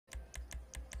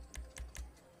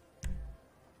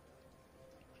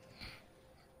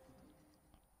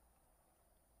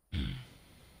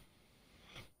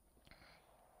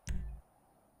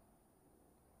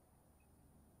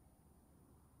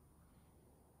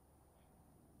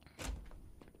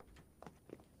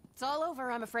It's all over,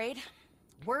 I'm afraid.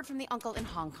 Word from the uncle in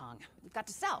Hong Kong. We've got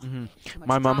to sell.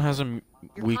 My mom has a Your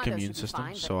weak condo immune should be system,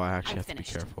 fine, so but I actually I'm have to be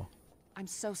finished. careful. I'm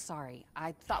so sorry.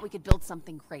 I thought we could build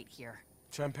something great here.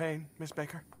 Champagne, Miss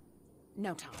Baker?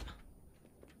 No, Tom.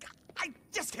 I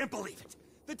just can't believe it.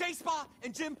 The day spa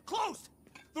and gym closed.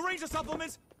 The Ranger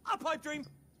supplements, a pipe dream,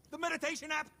 the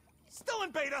meditation app, still in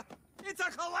beta. It's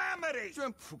a calamity.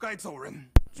 政府该走人，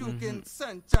就跟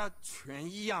善家拳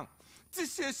一样。这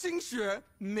些心血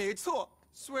没错，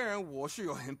虽然我是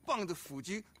有很棒的腹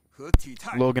肌和体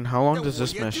态 Logan, how long 但 does 我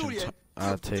this 研究 mission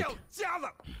脸 take? 掉家了。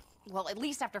 Well, at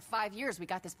least after 5 years, we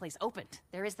got this place opened.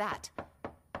 There is that.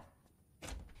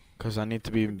 Because I need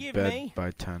to be in Forgive bed me.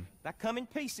 by 10. I come in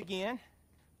peace again.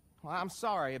 Well, I'm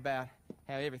sorry about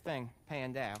how everything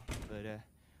panned out, but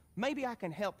maybe I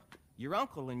can help your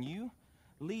uncle and you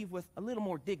leave with a little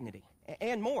more dignity.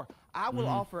 And more. I will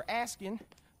offer asking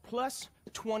plus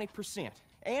 20%.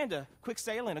 And a quick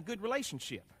sale and a good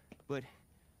relationship. But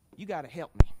you gotta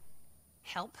help me.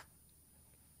 Help?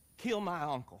 Kill my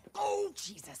uncle. Oh,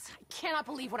 Jesus. I cannot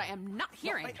believe what I am not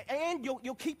hearing. And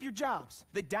you'll keep your jobs.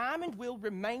 The diamond will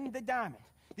remain the diamond.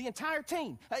 The entire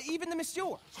team, even the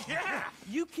monsieur. Yeah!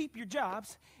 You keep your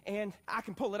jobs, and I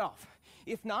can pull it off.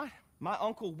 If not, my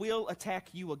uncle will attack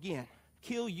you again.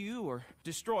 Kill you or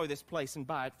destroy this place and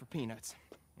buy it for peanuts.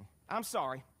 I'm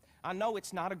sorry. I know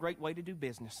it's not a great way to do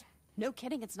business. No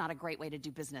kidding, it's not a great way to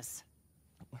do business.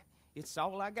 It's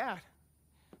all I got.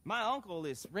 My uncle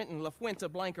is renting La Fuente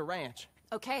Blanca Ranch.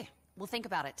 Okay, we'll think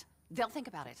about it. They'll think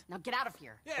about it. Now get out of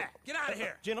here. Yeah, get out of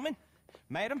here. Gentlemen,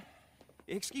 madam,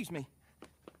 excuse me.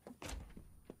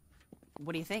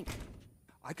 What do you think?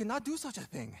 I cannot do such a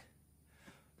thing,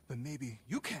 but maybe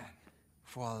you can,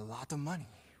 for a lot of money.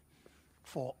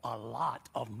 For a lot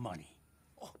of money.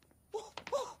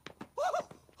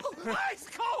 Ice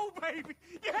cold, baby!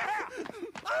 Yeah!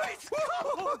 Ice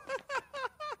cold!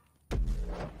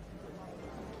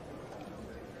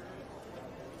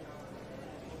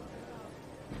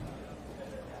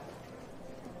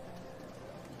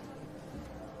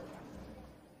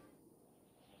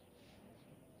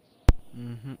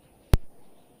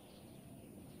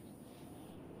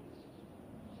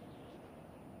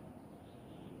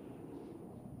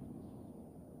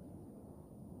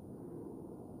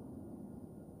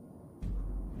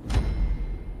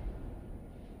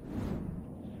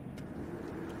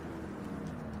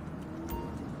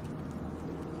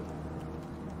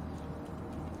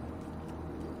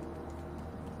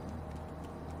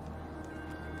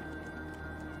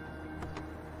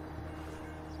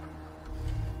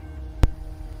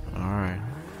 Alright.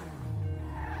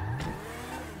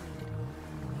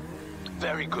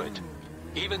 Very good.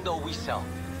 Even though we sell,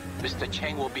 Mr.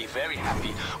 Chang will be very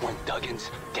happy when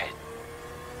Duggan's dead.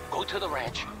 Go to the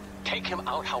ranch, take him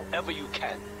out however you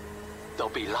can. There'll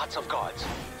be lots of guards,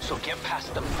 so get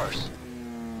past them first.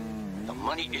 The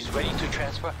money is ready to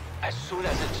transfer as soon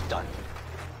as it's done.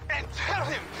 And tell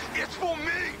him it's for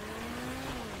me!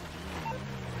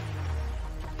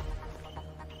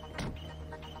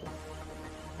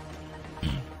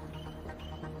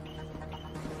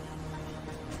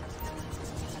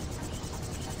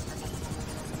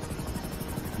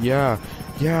 Yeah,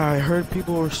 I heard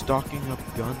people were stocking up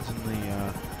guns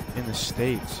in the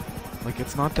States. Like,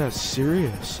 it's not that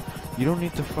serious. You don't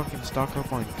need to fucking stock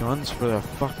up on guns for the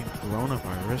fucking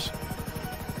coronavirus.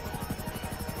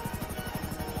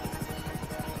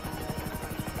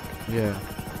 Yeah.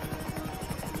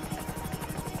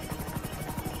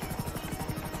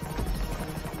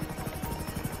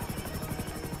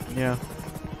 Yeah.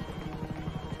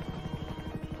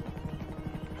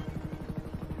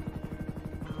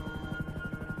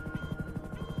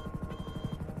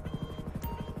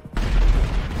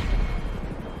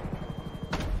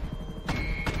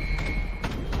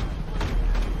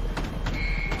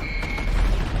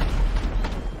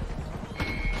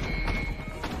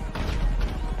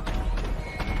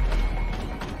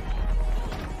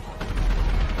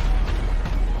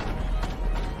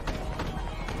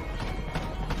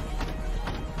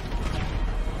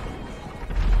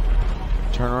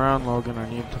 Turn around, Logan. I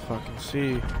need to fucking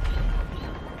see.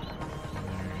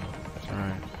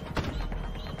 Alright.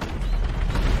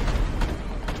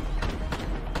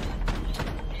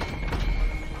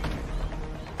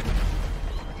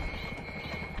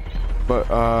 But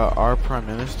our Prime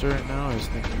Minister right now is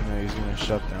thinking that he's gonna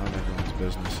shut down everyone's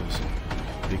businesses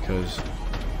because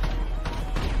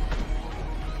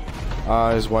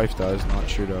his wife does, not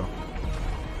Trudeau.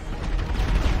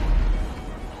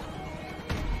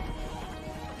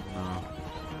 No,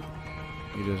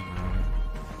 he doesn't have it.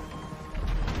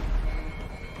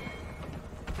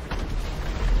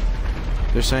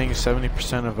 They're saying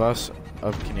 70% of us,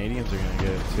 of Canadians, are gonna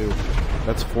get it too.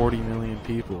 That's 40 million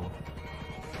people.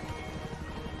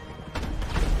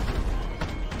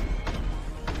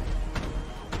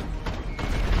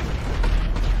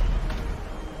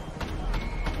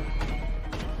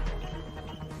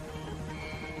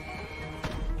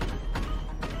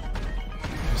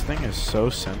 This thing is so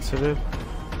sensitive.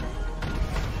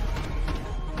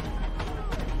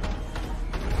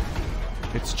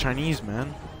 It's Chinese,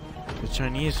 man. The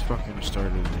Chinese fucking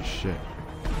started this shit.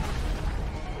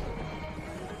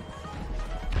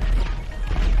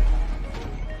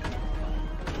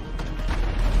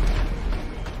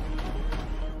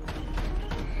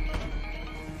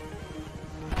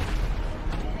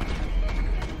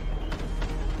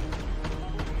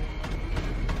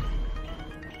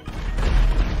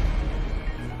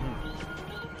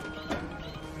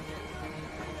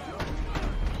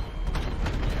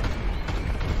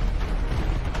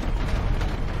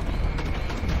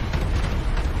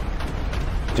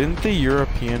 Didn't the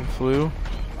European flu, in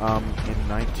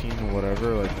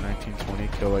 1920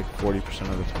 kill like 40%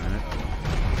 of the planet?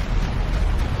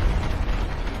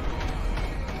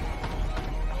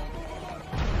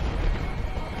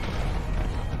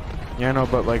 Yeah, no,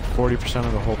 but like 40%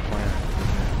 of the whole planet.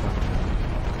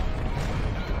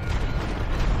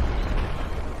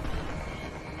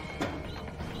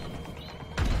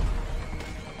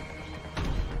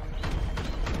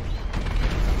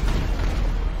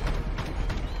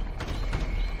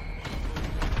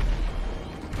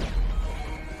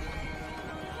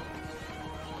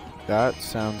 That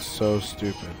sounds so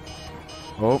stupid.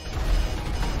 Oh.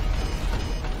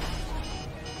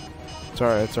 It's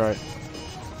alright, it's alright.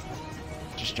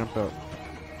 Just jump out.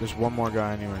 There's one more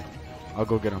guy anyway. I'll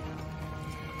go get him.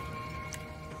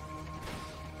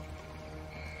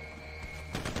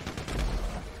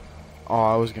 Oh,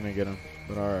 I was gonna get him,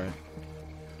 but alright.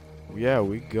 Yeah,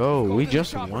 we go. We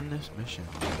just won this mission.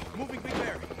 Moving Big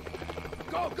Bear.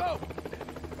 Go, go!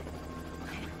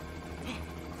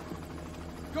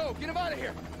 Go, get him out of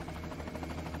here!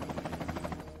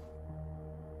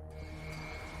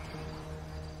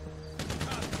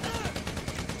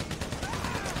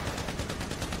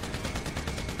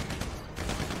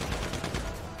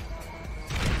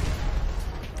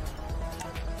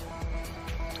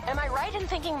 Am I right in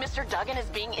thinking Mr. Duggan is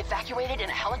being evacuated in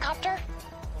a helicopter?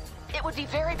 It would be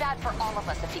very bad for all of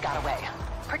us if he got away.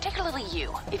 Particularly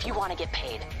you, if you want to get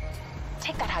paid.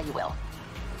 Take that how you will.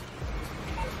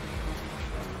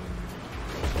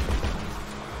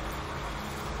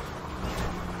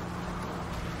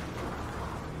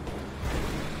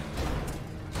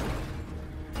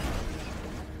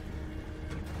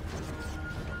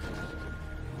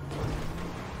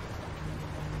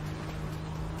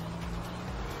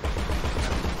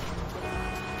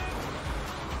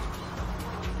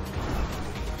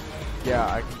 Yeah,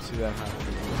 I can see that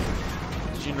happening.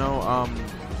 Did you know,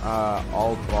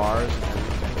 all bars and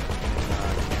everything in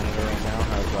Canada right now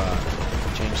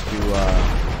have changed to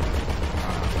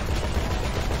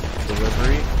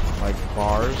delivery, like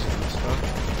bars and stuff,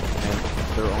 and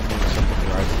they're only accepting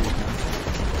drive-throughs now.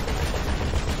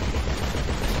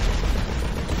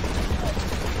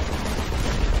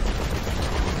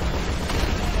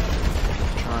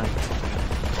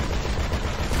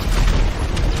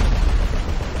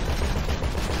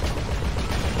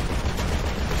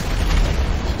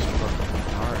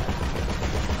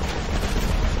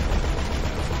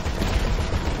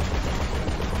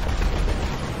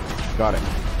 Got it.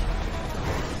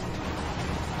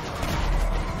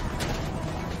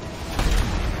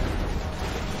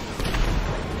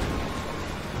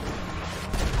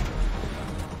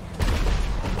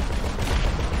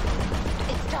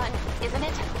 It's done, isn't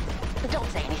it? Don't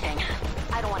say anything.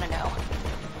 I don't want to know.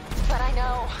 But I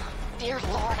know, dear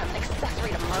Lord, I'm an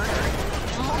accessory to murder.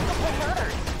 Multiple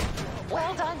murders.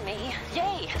 Well done, me.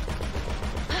 Yay.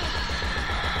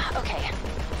 Okay.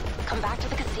 Come back to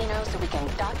the casino so we can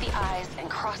dot the I's and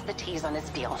cross the T's on this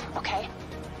deal, okay?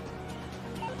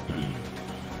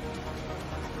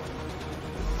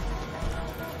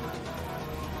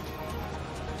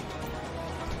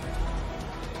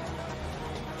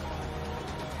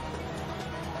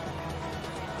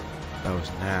 That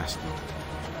was nasty.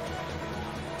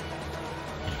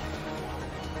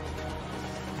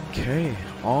 Okay,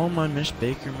 all my Miss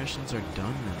Baker missions are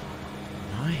done now.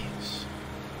 Nice.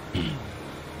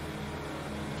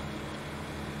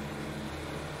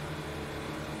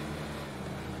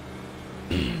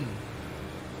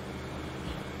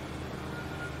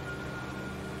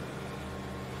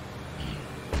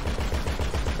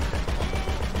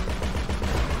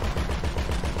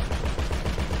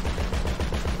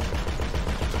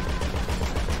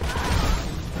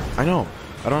 I know.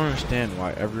 I don't understand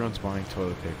why everyone's buying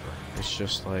toilet paper. It's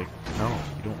just like, no,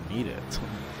 you don't need it.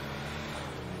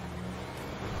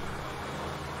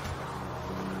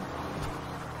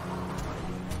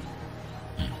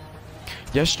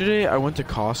 Yesterday, I went to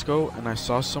Costco and I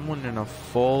saw someone in a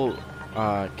full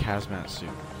hazmat suit.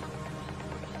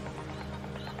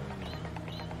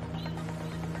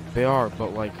 They are,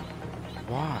 but like,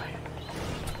 why?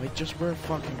 Like, just wear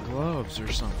fucking gloves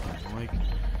or something. Like,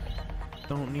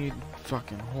 don't need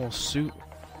fucking whole suit.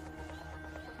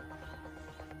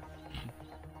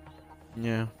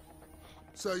 Yeah.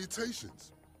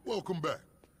 Salutations. Welcome back.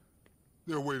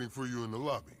 They're waiting for you in the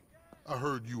lobby. I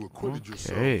heard you acquitted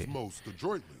yourselves most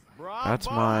adroitly. That's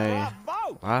my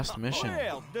Bravo! last mission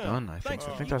Well done, I think. Thanks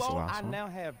I to think you that's the all, last I one. now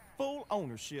have full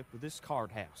ownership of this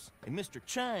card house. And Mr.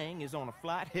 Chang is on a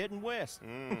flight heading west.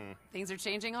 Things are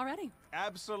changing already.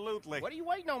 Absolutely. What are you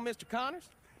waiting on, Mr. Connors?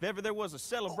 If ever there was a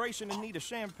celebration in need of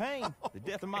champagne, the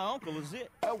death of my uncle is it.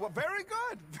 Oh, well, very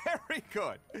good. Very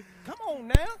good. Come on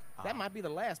now. That might be the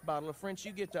last bottle of French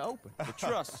you get to open. The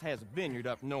Trust has a vineyard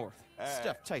up north.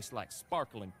 Stuff tastes like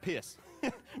sparkling piss.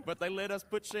 But they let us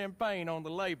put champagne on the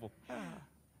label.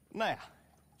 Now,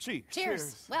 cheers.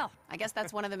 Cheers. Well, I guess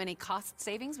that's one of the many cost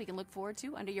savings we can look forward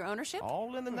to under your ownership.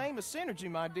 All in the name of synergy,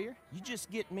 my dear. You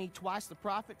just get me twice the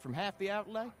profit from half the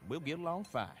outlay, we'll get along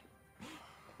fine.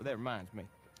 But that reminds me.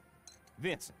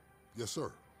 Vincent. Yes,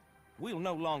 sir. We'll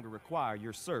no longer require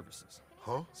your services.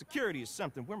 Huh? Security is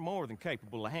something we're more than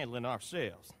capable of handling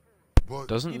ourselves. But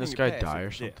Doesn't Give this him guy your pass die at or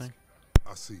the desk. something?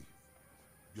 I see.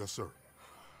 Yes, sir.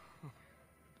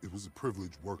 It was a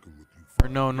privilege working with you. Or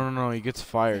no, he gets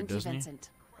fired, Thank you, doesn't he? Vincent.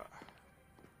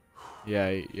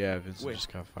 Yeah, Vincent Well,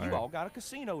 just got you fired. all got a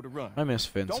casino to run. I miss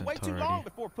Vincent Don't wait too already. long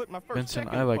before putting my first Vincent,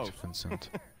 check in I the liked post. Vincent.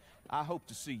 I hope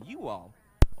to see you all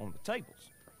on the tables.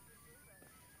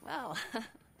 Well,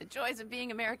 the joys of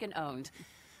being American-owned.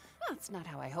 Well, it's not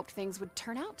how I hoped things would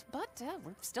turn out, but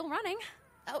we're still running.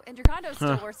 Oh, and your condo's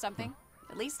still worth something.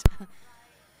 At least.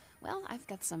 Well, I've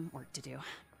got some work to do.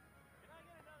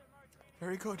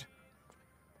 Very good.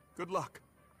 Good luck,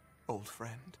 old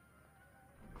friend.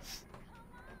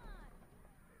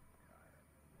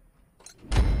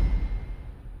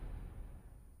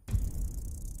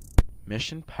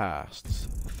 Mission passed.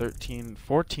 13,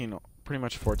 14, pretty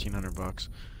much 1,400 bucks.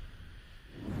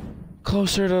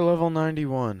 Closer to level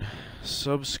 91.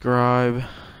 Subscribe,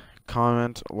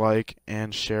 comment, like,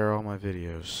 and share all my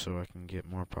videos so I can get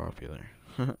more popular.